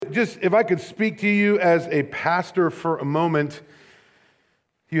if I could speak to you as a pastor for a moment,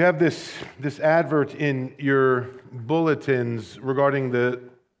 you have this advert in your bulletins regarding the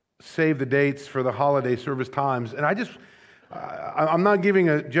save the dates for the holiday service times. And I'm not giving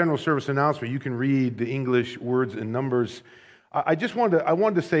a general service announcement. You can read the English words and numbers. I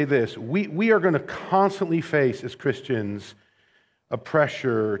wanted to say this. We are going to constantly face as Christians a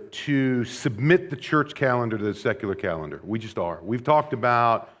pressure to submit the church calendar to the secular calendar. We just are. We've talked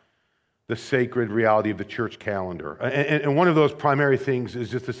about the sacred reality of the church calendar. And one of those primary things is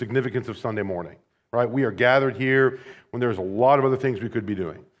just the significance of Sunday morning, right? We are gathered here when there's a lot of other things we could be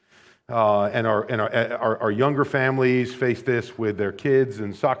doing. And our younger families face this with their kids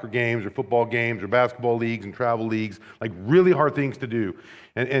and soccer games or football games or basketball leagues and travel leagues, like really hard things to do.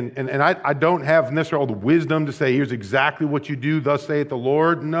 And I don't have necessarily all the wisdom to say, here's exactly what you do, thus saith the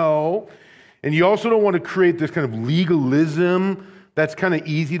Lord. No. And you also don't want to create this kind of legalism that's kind of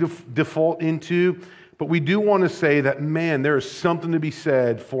easy to default into. But we do want to say that, man, there is something to be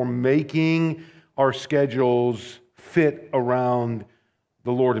said for making our schedules fit around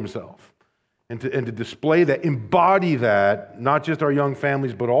the Lord himself. And to display that, embody that, not just our young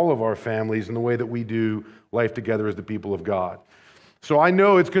families, but all of our families in the way that we do life together as the people of God. So I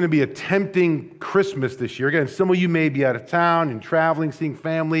know it's going to be a tempting Christmas this year. Again, some of you may be out of town and traveling, seeing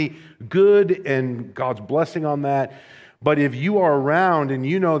family. Good, and God's blessing on that. But if you are around and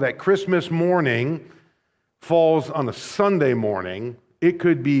you know that Christmas morning falls on a Sunday morning, it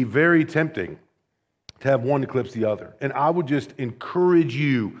could be very tempting to have one eclipse the other. And I would just encourage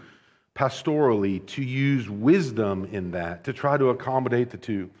you pastorally to use wisdom in that, to try to accommodate the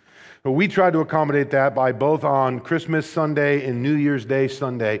two. But we try to accommodate that by both on Christmas Sunday and New Year's Day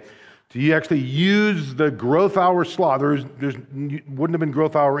Sunday to actually use the growth hour slot. There wouldn't have been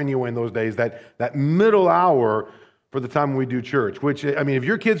growth hour anyway in those days, that middle hour for the time when we do church, which, I mean, if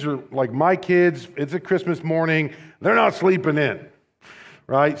your kids are like my kids, it's a Christmas morning, they're not sleeping in,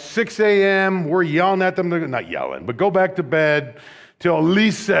 right? 6 a.m., we're yelling at them, not yelling, but go back to bed till at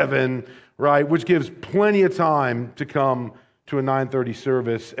least 7, right? Which gives plenty of time to come to a 9:30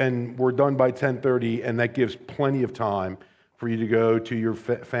 service, and we're done by 10:30, and that gives plenty of time for you to go to your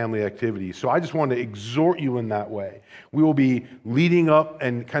family activities. So I just want to exhort you in that way. We will be leading up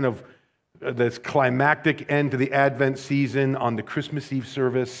and kind of this climactic end to the Advent season on the Christmas Eve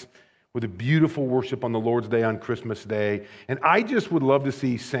service with a beautiful worship on the Lord's Day on Christmas Day. And I just would love to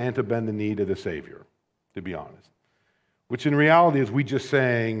see Santa bend the knee to the Savior, to be honest. Which in reality is we just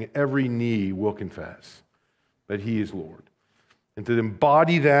saying every knee will confess that He is Lord. And to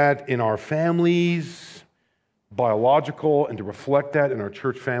embody that in our families, biological, and to reflect that in our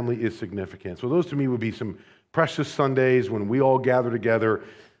church family is significant. So those to me would be some precious Sundays when we all gather together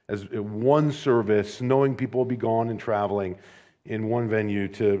as one service, knowing people will be gone and traveling in one venue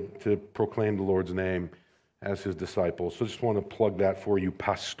to proclaim the Lord's name as His disciples. So I just want to plug that for you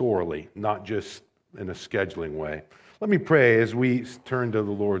pastorally, not just in a scheduling way. Let me pray as we turn to the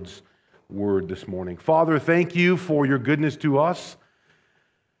Lord's word this morning. Father, thank you for your goodness to us.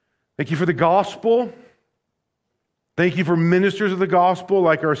 Thank you for the gospel. Thank you for ministers of the gospel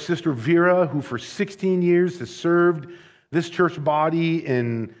like our sister Vera, who for 16 years has served this church body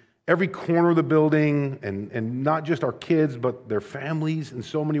in every corner of the building, and not just our kids, but their families in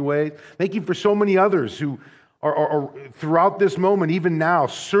so many ways. Thank you for so many others who are throughout this moment, even now,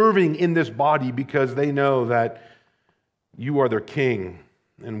 serving in this body because they know that you are their king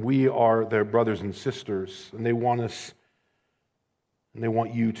and we are their brothers and sisters, and they want us and they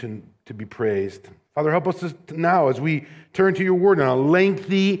want you to be praised. Father, help us now as we turn to your word in a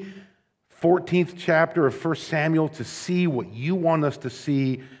lengthy 14th chapter of 1 Samuel to see what you want us to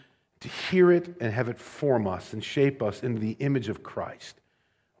see, to hear it and have it form us and shape us into the image of Christ.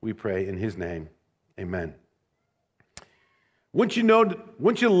 We pray in His name. Amen. Wouldn't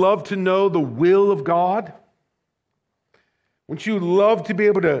you love to know the will of God? Wouldn't you love to be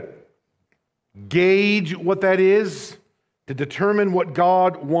able to gauge what that is, to determine what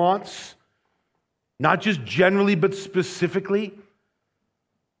God wants, not just generally, but specifically?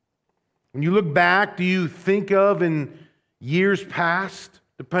 When you look back, do you think of in years past,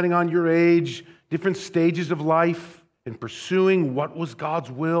 depending on your age, different stages of life and pursuing what was God's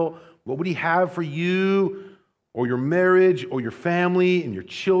will? What would He have for you or your marriage or your family and your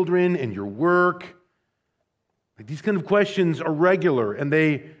children and your work? These kind of questions are regular and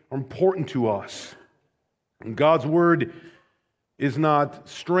they are important to us. And God's word is not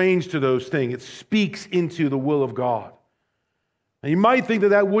strange to those things. It speaks into the will of God. Now, you might think that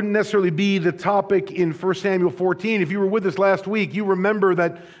that wouldn't necessarily be the topic in 1 Samuel 14. If you were with us last week, you remember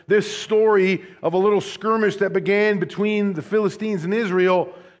that this story of a little skirmish that began between the Philistines and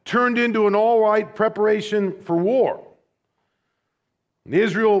Israel turned into an all-right preparation for war.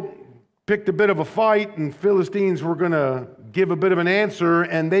 Israel picked a bit of a fight, and Philistines were going to give a bit of an answer,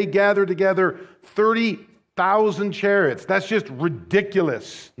 and they gathered together 30,000 chariots. That's just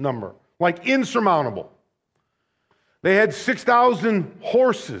ridiculous number, like insurmountable. They had 6,000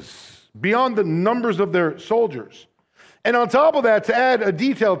 horses, beyond the numbers of their soldiers. And on top of that, to add a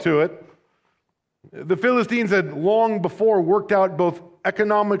detail to it, the Philistines had long before worked out both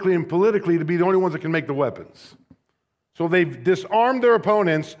economically and politically to be the only ones that can make the weapons. So they've disarmed their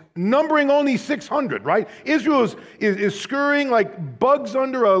opponents, numbering only 600, right? Israel is scurrying like bugs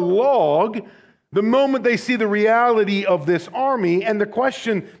under a log the moment they see the reality of this army. And the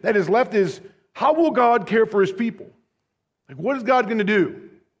question that is left is, how will God care for his people? Like, what is God going to do?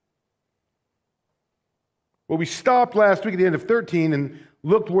 Well, we stopped last week at the end of 13 and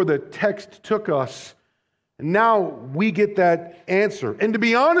looked where the text took us. And now we get that answer. And to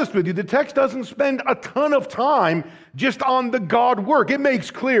be honest with you, the text doesn't spend a ton of time just on the God work. It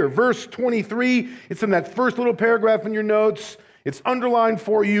makes clear. Verse 23, it's in that first little paragraph in your notes. It's underlined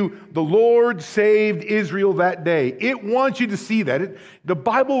for you. The Lord saved Israel that day. It wants you to see that. The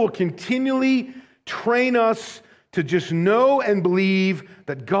Bible will continually train us to just know and believe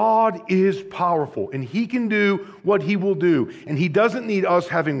that God is powerful and he can do what he will do. And he doesn't need us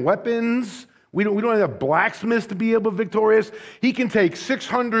having weapons. We don't have blacksmiths to be able to be victorious. He can take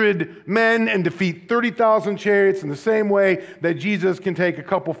 600 men and defeat 30,000 chariots in the same way that Jesus can take a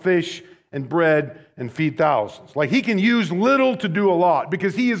couple fish and bread and feed thousands. Like, he can use little to do a lot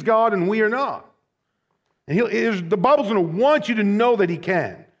because he is God and we are not. And the Bible's going to want you to know that he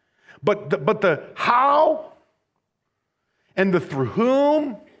can. But the how and the through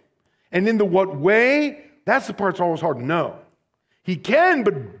whom and in the what way, that's the part that's always hard to know. He can,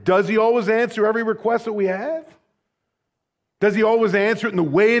 but does he always answer every request that we have? Does he always answer it in the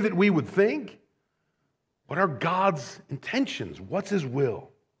way that we would think? What are God's intentions? What's his will?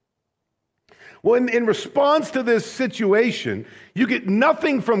 Well, in response to this situation, you get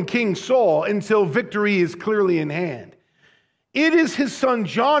nothing from King Saul until victory is clearly in hand. It is his son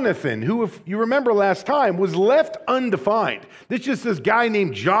Jonathan, who, if you remember last time, was left undefined. This guy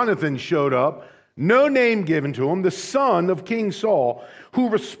named Jonathan showed up, no name given to him, the son of King Saul, who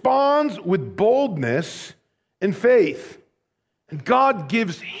responds with boldness and faith. And God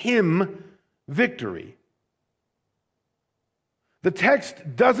gives him victory. The text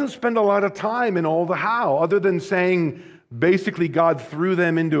doesn't spend a lot of time in all the how, other than saying basically God threw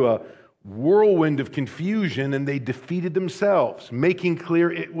them into a whirlwind of confusion and they defeated themselves, making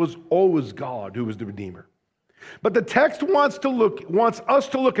clear it was always God who was the Redeemer. But the text wants us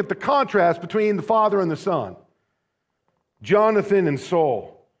to look at the contrast between the Father and the Son, Jonathan and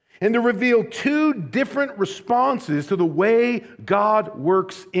Saul, and to reveal two different responses to the way God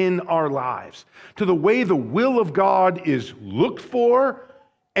works in our lives, to the way the will of God is looked for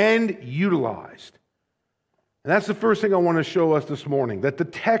and utilized. And that's the first thing I want to show us this morning, that the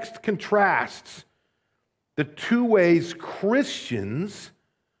text contrasts the two ways Christians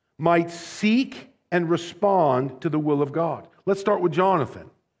might seek and respond to the will of God. Let's start with Jonathan.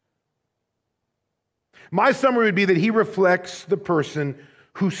 My summary would be that he reflects the person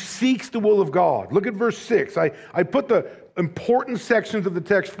who seeks the will of God. Look at verse 6. I put the important sections of the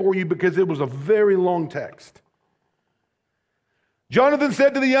text for you because it was a very long text. Jonathan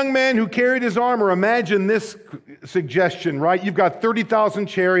said to the young man who carried his armor, imagine this suggestion, right? You've got 30,000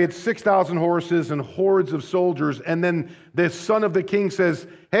 chariots, 6,000 horses, and hordes of soldiers. And then the son of the king says,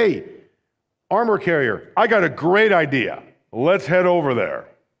 hey, armor carrier, I got a great idea. Let's head over there.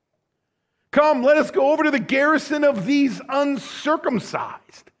 Come, let us go over to the garrison of these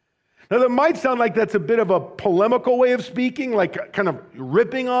uncircumcised. Now, that might sound like that's a bit of a polemical way of speaking, like kind of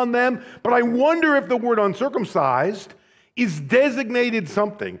ripping on them. But I wonder if the word uncircumcised is designated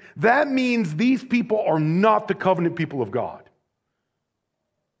something. That means these people are not the covenant people of God.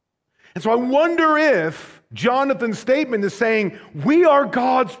 And so I wonder if Jonathan's statement is saying, we are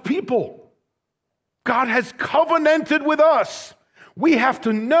God's people. God has covenanted with us. We have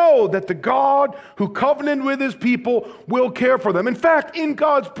to know that the God who covenanted with his people will care for them. In fact, in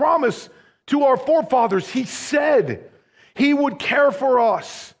God's promise to our forefathers, he said he would care for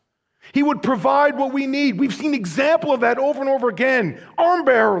us. He would provide what we need. We've seen example of that over and over again. Arm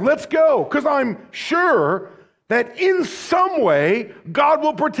bearer, let's go. Because I'm sure that in some way, God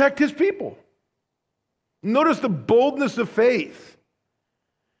will protect his people. Notice the boldness of faith.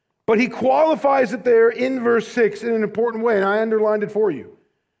 But he qualifies it there in verse 6 in an important way, and I underlined it for you.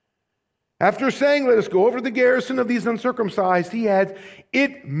 After saying, let us go over to the garrison of these uncircumcised, he adds,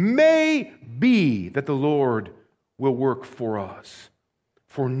 it may be that the Lord will work for us.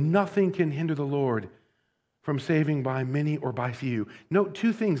 For nothing can hinder the Lord from saving by many or by few. Note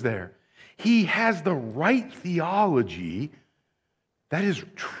two things there. He has the right theology that is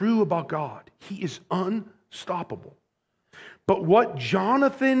true about God. He is unstoppable. But what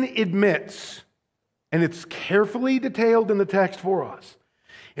Jonathan admits, and it's carefully detailed in the text for us,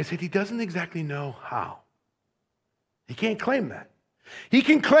 is that he doesn't exactly know how. He can't claim that. He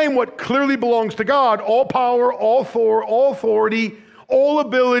can claim what clearly belongs to God: all power, all authority, all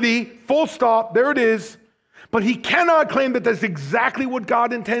ability, full stop, there it is. But he cannot claim that that's exactly what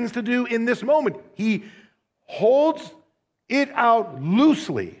God intends to do in this moment. He holds it out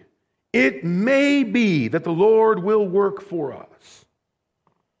loosely. It may be that the Lord will work for us.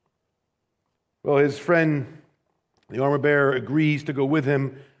 Well, his friend, the armor bearer, agrees to go with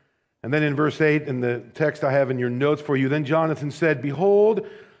him. And then in verse 8, in the text I have in your notes for you, then Jonathan said, behold,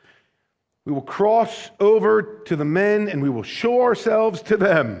 we will cross over to the men and we will show ourselves to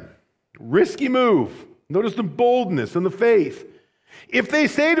them. Risky move. Notice the boldness and the faith. If they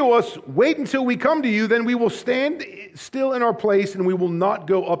say to us, wait until we come to you, then we will stand still in our place and we will not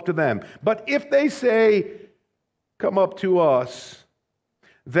go up to them. But if they say, come up to us,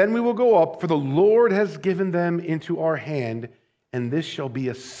 then we will go up, for the Lord has given them into our hand, and this shall be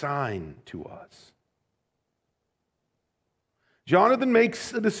a sign to us. Jonathan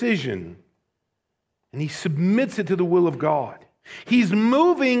makes a decision, and he submits it to the will of God. He's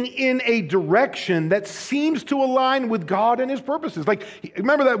moving in a direction that seems to align with God and his purposes. Like,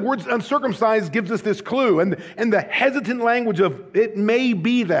 remember that word uncircumcised gives us this clue, and the hesitant language of it may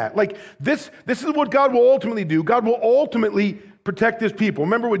be that. Like, this is what God will ultimately do. God will ultimately protect his people.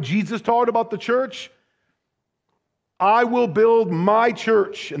 Remember what Jesus taught about the church? I will build my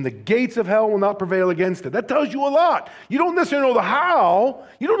church, and the gates of hell will not prevail against it. That tells you a lot. You don't necessarily know the how.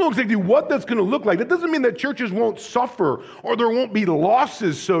 You don't know exactly what that's going to look like. That doesn't mean that churches won't suffer or there won't be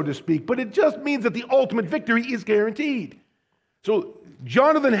losses, so to speak, but it just means that the ultimate victory is guaranteed. So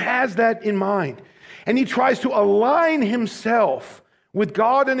Jonathan has that in mind, and he tries to align himself with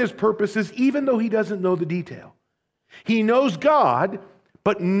God and his purposes, even though he doesn't know the detail. He knows God,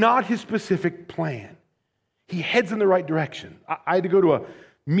 but not his specific plan. He heads in the right direction. I had to go to a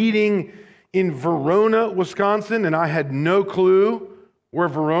meeting in Verona, Wisconsin, and I had no clue where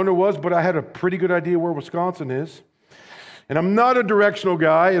Verona was, but I had a pretty good idea where Wisconsin is. And I'm not a directional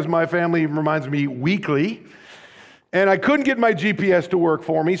guy, as my family reminds me weekly, and I couldn't get my GPS to work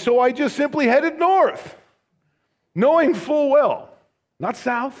for me, so I just simply headed north, knowing full well, not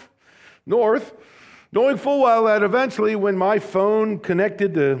south, north, knowing full well that eventually when my phone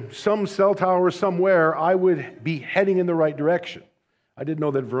connected to some cell tower somewhere, I would be heading in the right direction. I didn't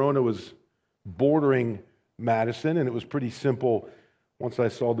know that Verona was bordering Madison, and it was pretty simple once I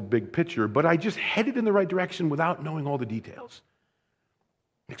saw the big picture, but I just headed in the right direction without knowing all the details.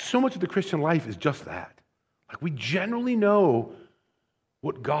 Like, so much of the Christian life is just that. Like, we generally know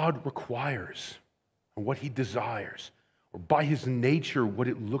what God requires and what he desires, or by his nature, what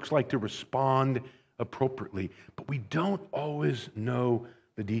it looks like to respond appropriately, but we don't always know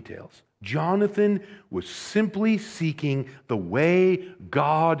the details. Jonathan was simply seeking the way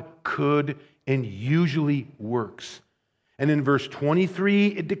God could and usually works. And in verse 23,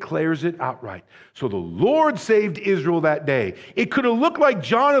 it declares it outright. So the Lord saved Israel that day. It could have looked like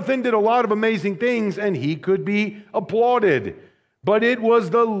Jonathan did a lot of amazing things and he could be applauded, but it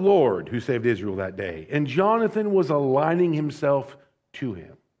was the Lord who saved Israel that day, and Jonathan was aligning himself to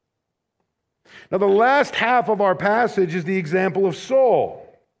him. Now, the last half of our passage is the example of Saul.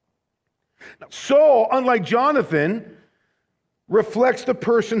 Now, Saul, unlike Jonathan, reflects the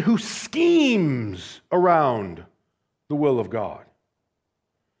person who schemes around the will of God.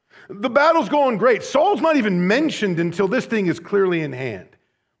 The battle's going great. Saul's not even mentioned until this thing is clearly in hand.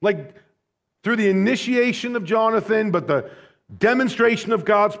 Like, through the initiation of Jonathan, but the demonstration of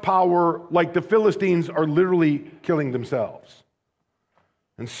God's power, like the Philistines are literally killing themselves.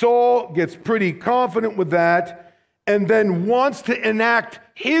 And Saul gets pretty confident with that and then wants to enact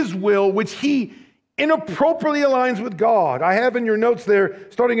his will, which he inappropriately aligns with God. I have in your notes there,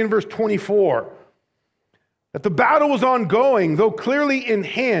 starting in verse 24, that the battle was ongoing, though clearly in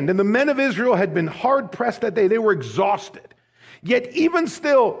hand, and the men of Israel had been hard-pressed that day. They were exhausted. Yet even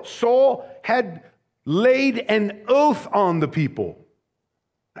still, Saul had laid an oath on the people.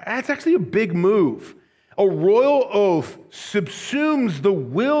 That's actually a big move. A royal oath subsumes the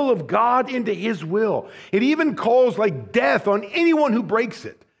will of God into his will. It even calls like death on anyone who breaks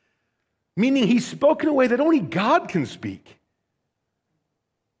it, meaning he spoke in a way that only God can speak.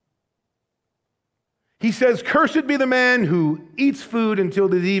 He says, cursed be the man who eats food until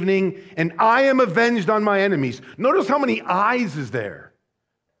the evening, and I am avenged on my enemies. Notice how many I's is there.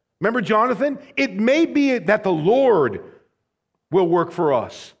 Remember Jonathan? It may be that the Lord will work for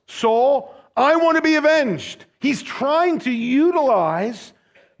us. Saul, I want to be avenged. He's trying to utilize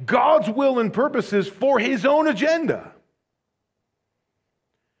God's will and purposes for his own agenda.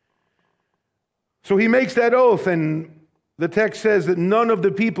 So he makes that oath, and the text says that none of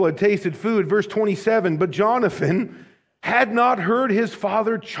the people had tasted food. Verse 27, but Jonathan had not heard his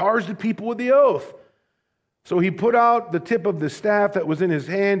father charge the people with the oath. So he put out the tip of the staff that was in his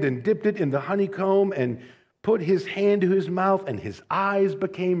hand and dipped it in the honeycomb and put his hand to his mouth, and his eyes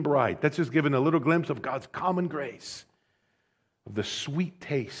became bright. That's just giving a little glimpse of God's common grace, of the sweet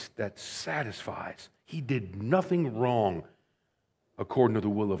taste that satisfies. He did nothing wrong according to the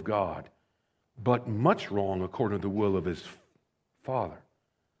will of God, but much wrong according to the will of his father.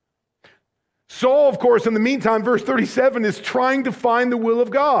 Saul, of course, in the meantime, verse 37, is trying to find the will of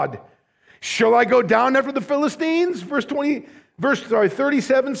God. Shall I go down after the Philistines? Verse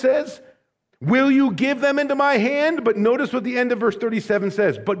 37 says, will you give them into my hand? But notice what the end of verse 37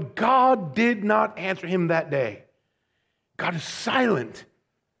 says. But God did not answer him that day. God is silent.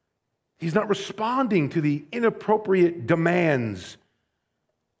 He's not responding to the inappropriate demands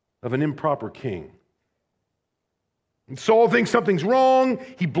of an improper king. And Saul thinks something's wrong.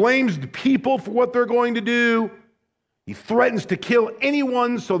 He blames the people for what they're going to do. He threatens to kill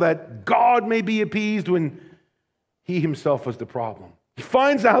anyone so that God may be appeased when he himself was the problem. He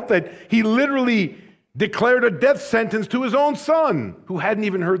finds out that he literally declared a death sentence to his own son, who hadn't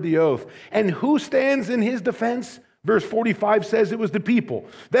even heard the oath. And who stands in his defense? Verse 45 says it was the people.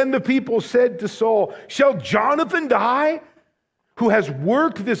 Then the people said to Saul, shall Jonathan die, who has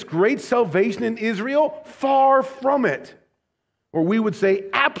worked this great salvation in Israel? Far from it. Or we would say,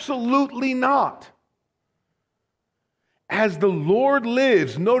 absolutely not. As the Lord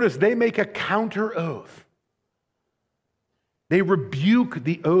lives, notice they make a counter oath. They rebuke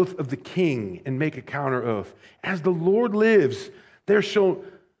the oath of the king and make a counter oath. As the Lord lives, there shall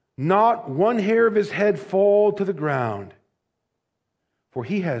not one hair of his head fall to the ground. For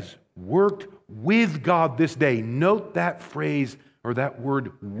he has worked with God this day. Note that phrase or that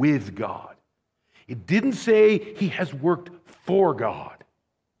word, with God. It didn't say he has worked for God.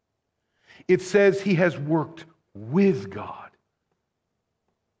 It says he has worked with God.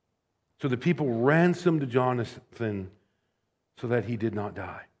 So the people ransomed Jonathan so that he did not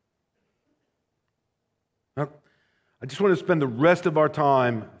die. Now, I just want to spend the rest of our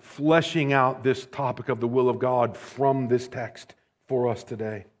time fleshing out this topic of the will of God from this text for us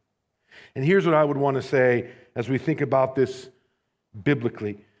today. And here's what I would want to say as we think about this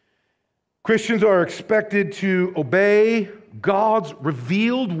biblically. Christians are expected to obey God's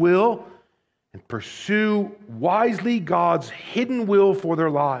revealed will and pursue wisely God's hidden will for their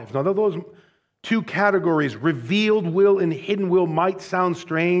lives. Now, those two categories, revealed will and hidden will, might sound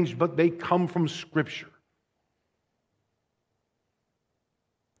strange, but they come from Scripture.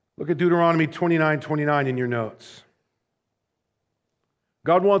 Look at Deuteronomy 29:29 in your notes.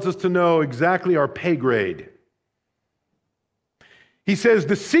 God wants us to know exactly our pay grade. He says,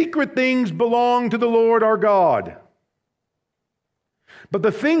 the secret things belong to the Lord our God, but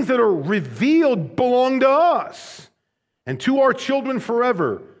the things that are revealed belong to us and to our children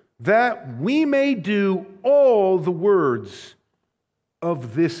forever, that we may do all the words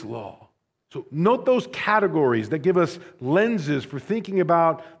of this law. So note those categories that give us lenses for thinking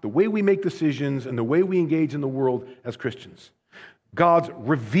about the way we make decisions and the way we engage in the world as Christians. God's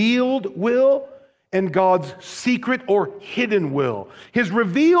revealed will and God's secret or hidden will. His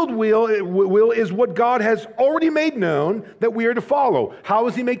revealed will is what God has already made known that we are to follow. How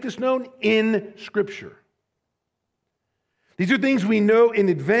does he make this known? In Scripture. These are things we know in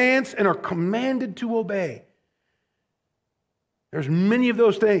advance and are commanded to obey. There's many of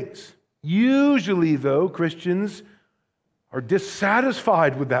those things. Usually, though, Christians are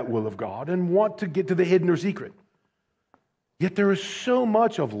dissatisfied with that will of God and want to get to the hidden or secret. Yet there is so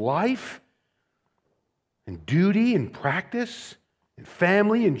much of life and duty and practice and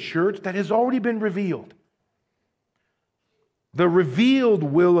family and church that has already been revealed. The revealed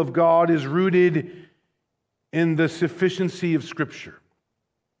will of God is rooted in the sufficiency of Scripture.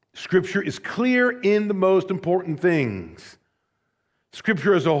 Scripture is clear in the most important things.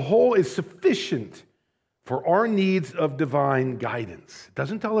 Scripture as a whole is sufficient for our needs of divine guidance. It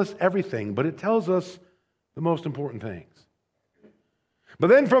doesn't tell us everything, but it tells us the most important things. But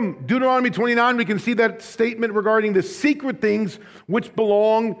then from Deuteronomy 29, we can see that statement regarding the secret things which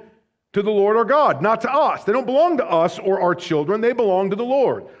belong to the Lord our God, not to us. They don't belong to us or our children. They belong to the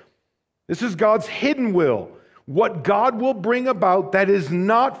Lord. This is God's hidden will, what God will bring about that is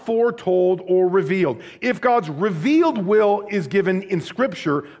not foretold or revealed. If God's revealed will is given in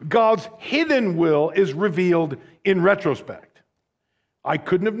Scripture, God's hidden will is revealed in retrospect. I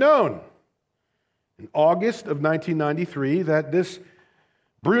couldn't have known in August of 1993 that this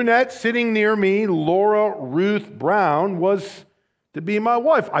brunette sitting near me, Laura Ruth Brown, was to be my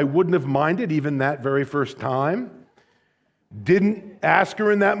wife. I wouldn't have minded even that very first time. Didn't ask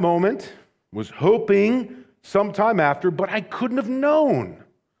her in that moment. Was hoping sometime after, but I couldn't have known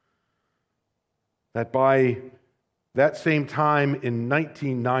that by that same time in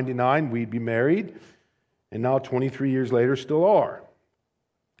 1999 we'd be married, and now 23 years later still are.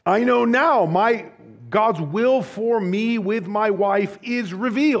 I know now God's will for me with my wife is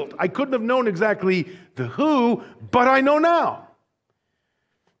revealed. I couldn't have known exactly the who, but I know now.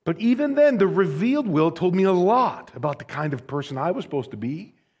 But even then, the revealed will told me a lot about the kind of person I was supposed to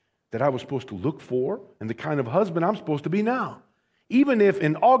be, that I was supposed to look for, and the kind of husband I'm supposed to be now. Even if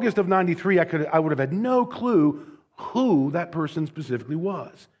in August of 93 I would have had no clue who that person specifically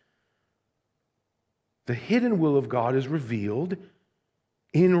was. The hidden will of God is revealed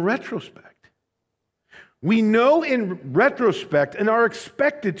in retrospect. We know in retrospect and are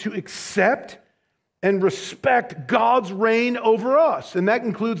expected to accept and respect God's reign over us. And that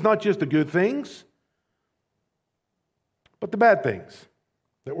includes not just the good things, but the bad things.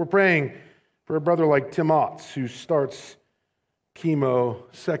 That we're praying for a brother like Tim Otts, who starts chemo,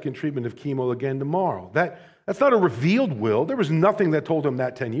 second treatment of chemo again tomorrow. That's not a revealed will. There was nothing that told him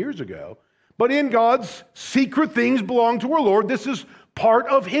that 10 years ago. But in God's secret things belong to our Lord. This is part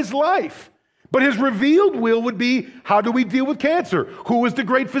of his life. But his revealed will would be, how do we deal with cancer? Who is the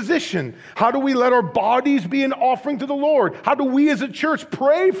great physician? How do we let our bodies be an offering to the Lord? How do we as a church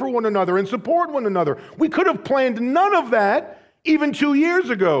pray for one another and support one another? We could have planned none of that even 2 years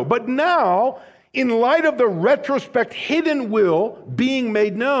ago. But now, in light of the retrospect hidden will being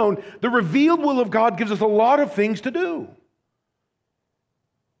made known, the revealed will of God gives us a lot of things to do.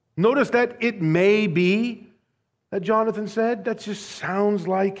 Notice that it may be that Jonathan said, that just sounds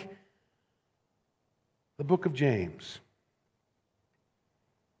like the book of James.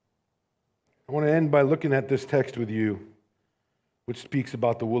 I want to end by looking at this text with you, which speaks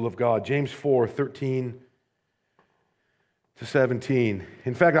about the will of God. James 4:13 to 17.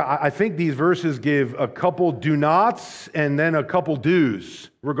 In fact, I think these verses give a couple do nots and then a couple do's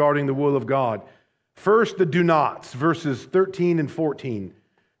regarding the will of God. First, the do nots, verses 13 and 14.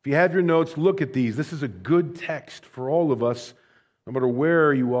 If you have your notes, look at these. This is a good text for all of us, no matter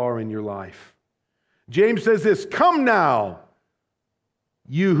where you are in your life. James says this, "Come now,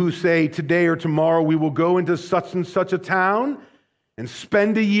 you who say today or tomorrow we will go into such and such a town and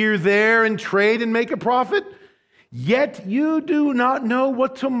spend a year there and trade and make a profit. Yet you do not know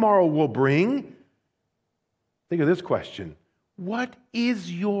what tomorrow will bring." Think of this question. What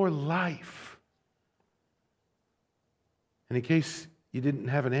is your life? And in case you didn't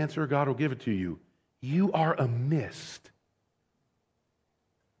have an answer, God will give it to you. You are a mist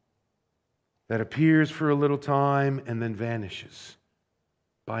that appears for a little time and then vanishes.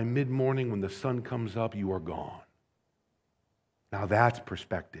 By mid-morning, when the sun comes up, you are gone. Now that's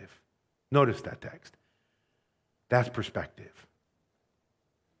perspective. Notice that text. That's perspective.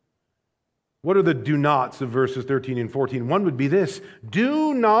 What are the do nots of verses 13 and 14? One would be this: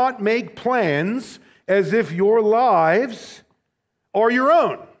 do not make plans as if your lives are your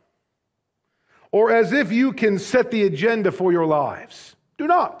own, or as if you can set the agenda for your lives. Do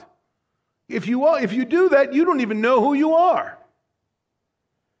not. If you do that, you don't even know who you are.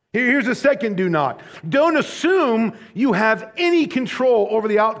 Here's a second do not. Don't assume you have any control over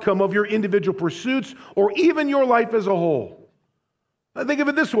the outcome of your individual pursuits or even your life as a whole. Think of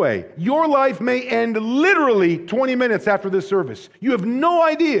it this way. Your life may end literally 20 minutes after this service. You have no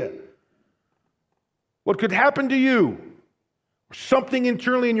idea what could happen to you, or something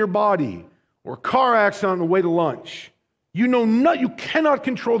internally in your body, or a car accident on the way to lunch. You cannot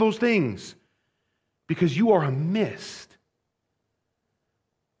control those things because you are a mist.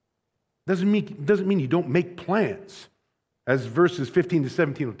 Doesn't mean you don't make plans, as verses 15 to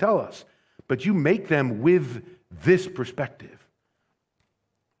 17 will tell us, but you make them with this perspective.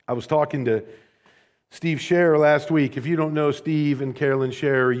 I was talking to Steve Scherer last week. If you don't know Steve and Carolyn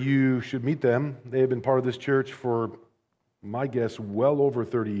Scherer, you should meet them. They have been part of this church for, my guess, well over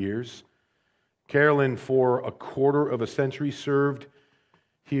 30 years. Carolyn, for a quarter of a century, served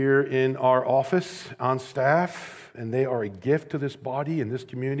here in our office on staff, and they are a gift to this body and this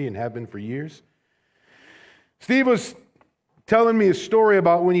community and have been for years. Steve was telling me a story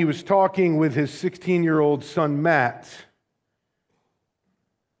about when he was talking with his 16-year-old son, Matt,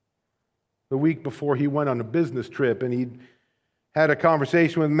 the week before he went on a business trip, and he'd had a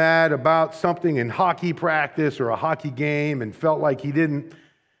conversation with Matt about something in hockey practice or a hockey game and felt like he didn't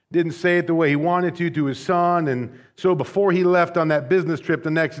say it the way he wanted to his son. And so before he left on that business trip the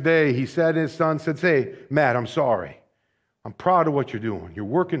next day, he said to his son, "Hey, Matt, I'm sorry. I'm proud of what you're doing. You're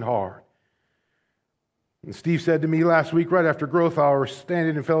working hard." And Steve said to me last week, right after growth hour,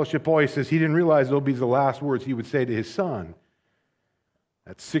 standing in fellowship hall, he says he didn't realize those would be the last words he would say to his son.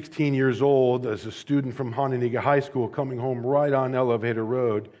 At 16 years old, as a student from Hononegah High School, coming home right on Elevator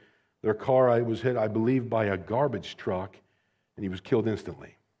Road, their car was hit, I believe, by a garbage truck, and he was killed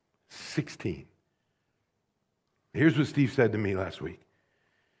instantly. 16. Here's what Steve said to me last week.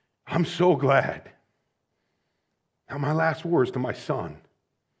 "I'm so glad." Now, my last words to my son,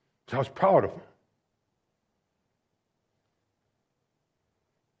 because I was proud of him.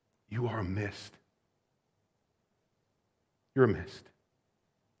 "You are a mist. You're a mist.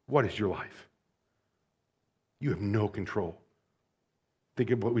 What is your life? You have no control."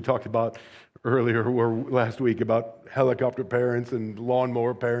 Think of what we talked about earlier or last week about helicopter parents and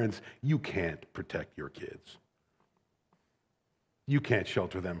lawnmower parents. You can't protect your kids. You can't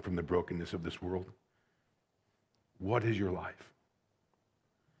shelter them from the brokenness of this world. What is your life?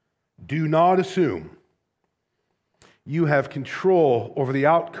 Do not assume you have control over the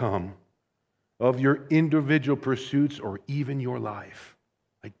outcome of your individual pursuits or even your life.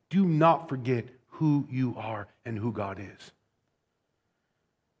 Like, do not forget who you are and who God is.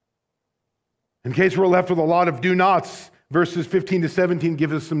 In case we're left with a lot of do nots, verses 15 to 17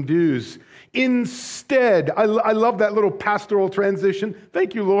 give us some do's. Instead, I love that little pastoral transition.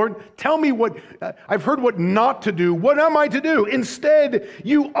 Thank you, Lord. Tell me what, I've heard what not to do. What am I to do? Instead,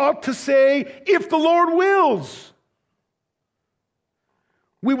 you ought to say, if the Lord wills.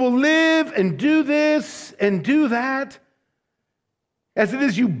 We will live and do this and do that. As it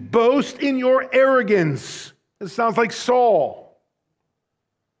is you boast in your arrogance. It sounds like Saul.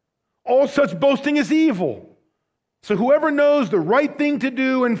 All such boasting is evil. So whoever knows the right thing to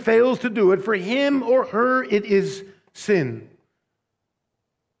do and fails to do it, for him or her it is sin.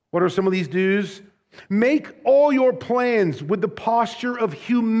 What are some of these do's? Make all your plans with the posture of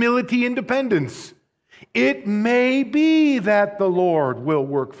humility and dependence. It may be that the Lord will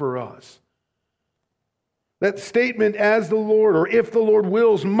work for us. That statement, as the Lord, or if the Lord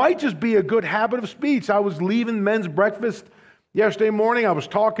wills, might just be a good habit of speech. I was leaving men's breakfast yesterday morning. I was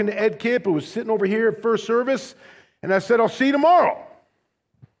talking to Ed Kipp, who was sitting over here at first service, and I said, I'll see you tomorrow.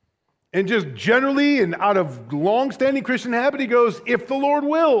 And just generally, and out of long-standing Christian habit, he goes, if the Lord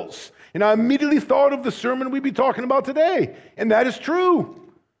wills. And I immediately thought of the sermon we'd be talking about today. And that is true.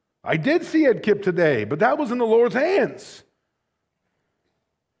 I did see Ed Kipp today, but that was in the Lord's hands.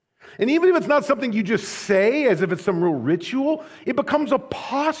 And even if it's not something you just say as if it's some real ritual, it becomes a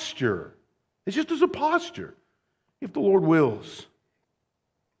posture. It's just as a posture, if the Lord wills.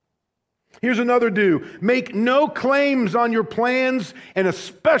 Here's another do. Make no claims on your plans and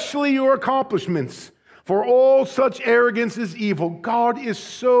especially your accomplishments, for all such arrogance is evil. God is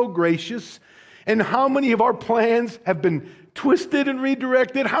so gracious. And how many of our plans have been twisted and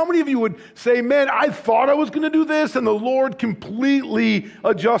redirected? How many of you would say, man, I thought I was going to do this, and the Lord completely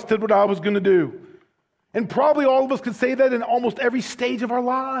adjusted what I was going to do? And probably all of us could say that in almost every stage of our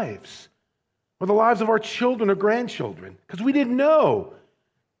lives, or the lives of our children or grandchildren, because we didn't know.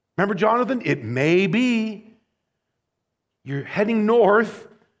 Remember Jonathan? It may be you're heading north,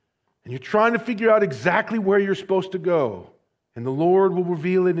 and you're trying to figure out exactly where you're supposed to go, and the Lord will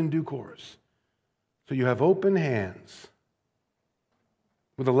reveal it in due course. So you have open hands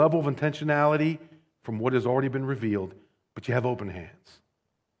with a level of intentionality from what has already been revealed, but you have open hands.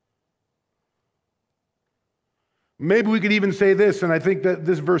 Maybe we could even say this, and I think that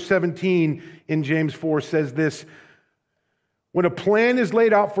this verse 17 in James 4 says this: when a plan is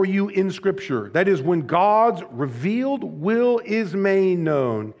laid out for you in Scripture, that is, when God's revealed will is made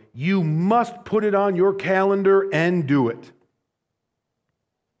known, you must put it on your calendar and do it.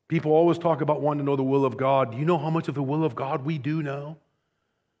 People always talk about wanting to know the will of God. Do you know how much of the will of God we do know?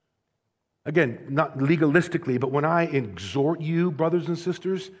 Again, not legalistically, but when I exhort you, brothers and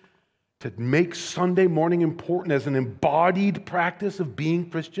sisters, to make Sunday morning important as an embodied practice of being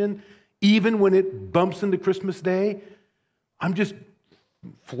Christian, even when it bumps into Christmas Day, I'm just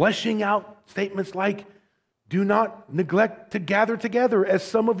fleshing out statements like, do not neglect to gather together, as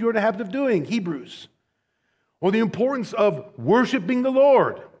some of you are in the habit of doing, Hebrews. Or the importance of worshiping the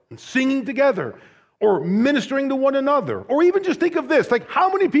Lord and singing together, or ministering to one another. Or even just think of this, like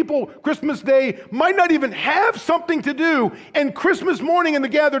how many people Christmas Day might not even have something to do, and Christmas morning in the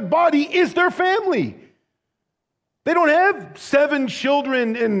gathered body is their family. They don't have 7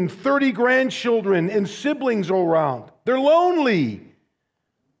 children and 30 grandchildren and siblings all around. They're lonely.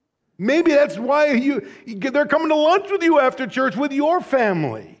 Maybe that's why they're coming to lunch with you after church with your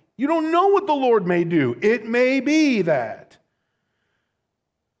family. You don't know what the Lord may do. It may be that.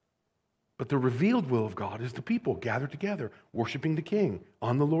 But the revealed will of God is the people gathered together, worshiping the King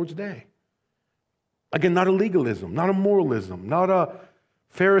on the Lord's day. Again, not a legalism, not a moralism, not a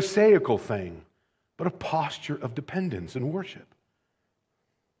Pharisaical thing, but a posture of dependence and worship.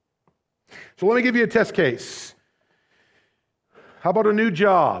 So let me give you a test case. How about a new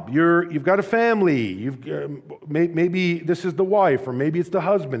job? You've got a family. Maybe this is the wife, or maybe it's the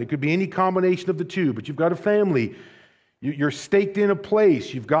husband. It could be any combination of the two, but you've got a family. You're staked in a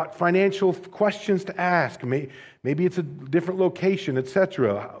place. You've got financial questions to ask. Maybe it's a different location,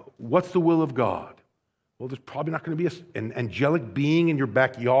 etc. What's the will of God? Well, there's probably not going to be an angelic being in your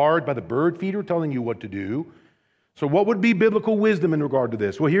backyard by the bird feeder telling you what to do. So what would be biblical wisdom in regard to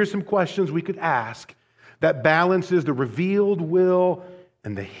this? Well, here's some questions we could ask that balances the revealed will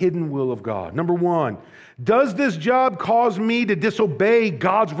and the hidden will of God. Number 1, does this job cause me to disobey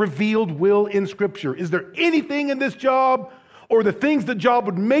God's revealed will in Scripture? Is there anything in this job or the things the job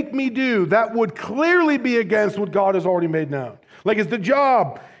would make me do that would clearly be against what God has already made known? Like, is the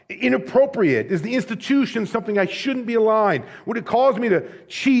job inappropriate? Is the institution something I shouldn't be aligned? Would it cause me to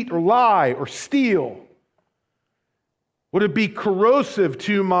cheat or lie or steal? Would it be corrosive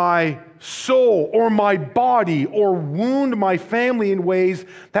to my soul or my body or wound my family in ways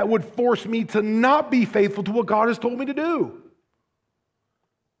that would force me to not be faithful to what God has told me to do?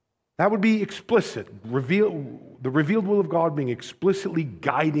 That would be explicit. The revealed will of God being explicitly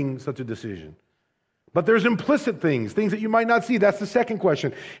guiding such a decision. But there's implicit things that you might not see. That's the second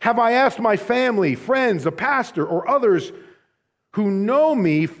question. Have I asked my family, friends, a pastor, or others who know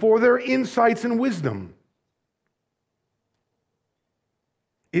me for their insights and wisdom?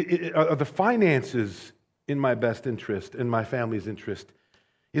 Are the finances in my best interest, in my family's interest?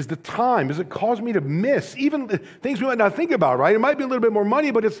 Is the time, does it cause me to miss even things we might not think about, right? It might be a little bit more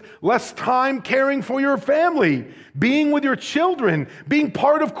money, but it's less time caring for your family, being with your children, being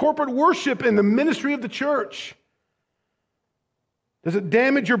part of corporate worship in the ministry of the church. Does it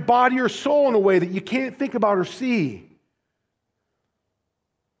damage your body or soul in a way that you can't think about or see?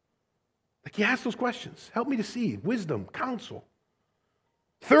 Like, you ask those questions. Help me to see. Wisdom, counsel.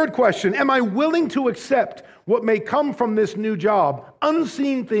 Third question, am I willing to accept what may come from this new job,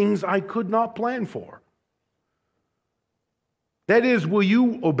 unseen things I could not plan for? That is, will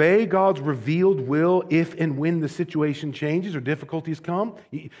you obey God's revealed will if and when the situation changes or difficulties come?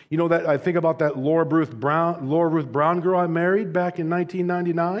 You know that I think about that Laura Ruth Brown girl I married back in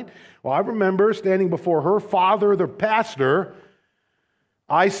 1999. Well, I remember standing before her father, the pastor.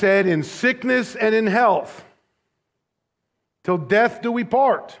 I said, in sickness and in health, till death do we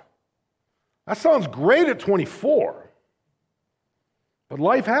part. That sounds great at 24. But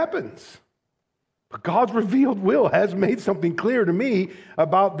life happens. But God's revealed will has made something clear to me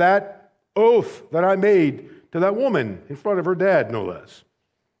about that oath that I made to that woman in front of her dad, no less.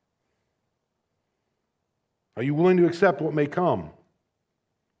 Are you willing to accept what may come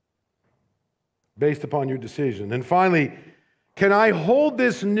based upon your decision? And finally, can I hold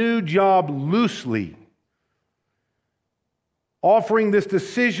this new job loosely, offering this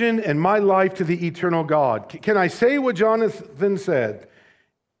decision and my life to the eternal God? Can I say what Jonathan said?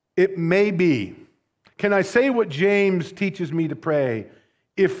 It may be. Can I say what James teaches me to pray?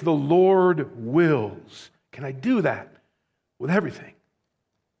 If the Lord wills. Can I do that with everything?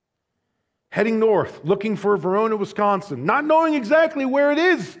 Heading north, looking for Verona, Wisconsin, not knowing exactly where it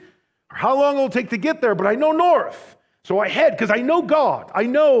is or how long it'll take to get there, but I know north. So I head because I know God. I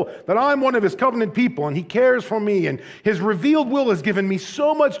know that I'm one of His covenant people and He cares for me, and His revealed will has given me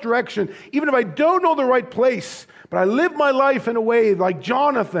so much direction, even if I don't know the right place. But I live my life in a way like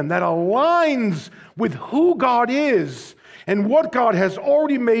Jonathan that aligns with who God is and what God has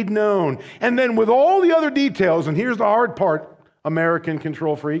already made known. And then with all the other details, and here's the hard part, American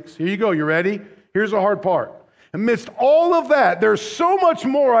control freaks. Here you go. You ready? Here's the hard part. Amidst all of that, there's so much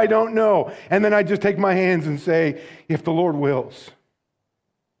more I don't know. And then I just take my hands and say, if the Lord wills.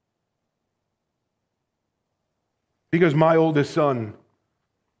 Because my oldest son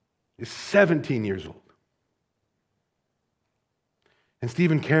is 17 years old. And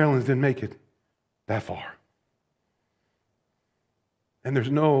Stephen Carolyn's didn't make it that far. And there's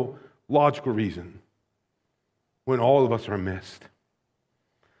no logical reason when all of us are missed.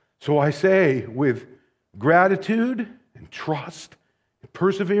 So I say with gratitude and trust and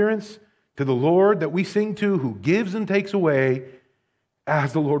perseverance to the Lord that we sing to, who gives and takes away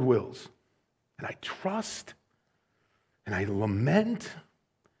as the Lord wills. And I trust and I lament,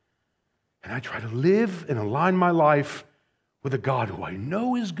 and I try to live and align my life with a God who I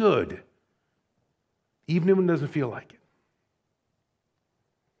know is good, even when it doesn't feel like it.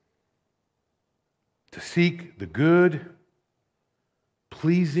 To seek the good,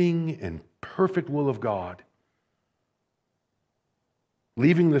 pleasing, and perfect will of God,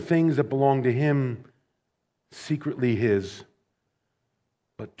 leaving the things that belong to Him secretly His,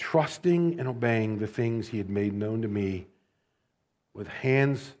 but trusting and obeying the things He had made known to me with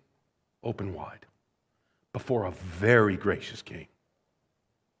hands open wide before a very gracious King.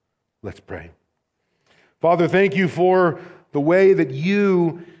 Let's pray. Father, thank you for the way that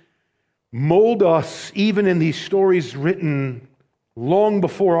you mold us even in these stories written long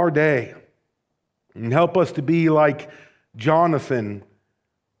before our day, and help us to be like Jonathan,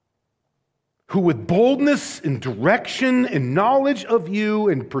 who with boldness and direction and knowledge of you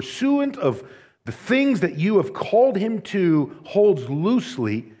and pursuant of the things that you have called him to, holds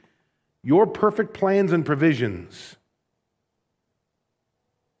loosely your perfect plans and provisions.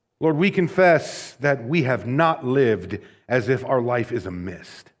 Lord, we confess that we have not lived as if our life is a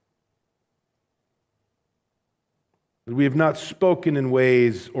mist. That we have not spoken in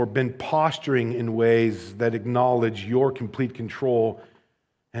ways or been posturing in ways that acknowledge your complete control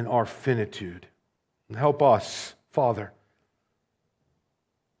and our finitude. And help us, Father,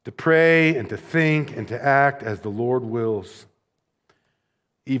 to pray and to think and to act as the Lord wills,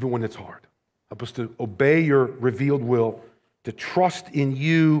 even when it's hard. Help us to obey your revealed will, to trust in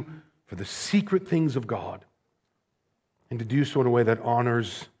you for the secret things of God, and to do so in a way that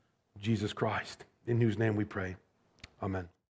honors Jesus Christ, in whose name we pray. Amen.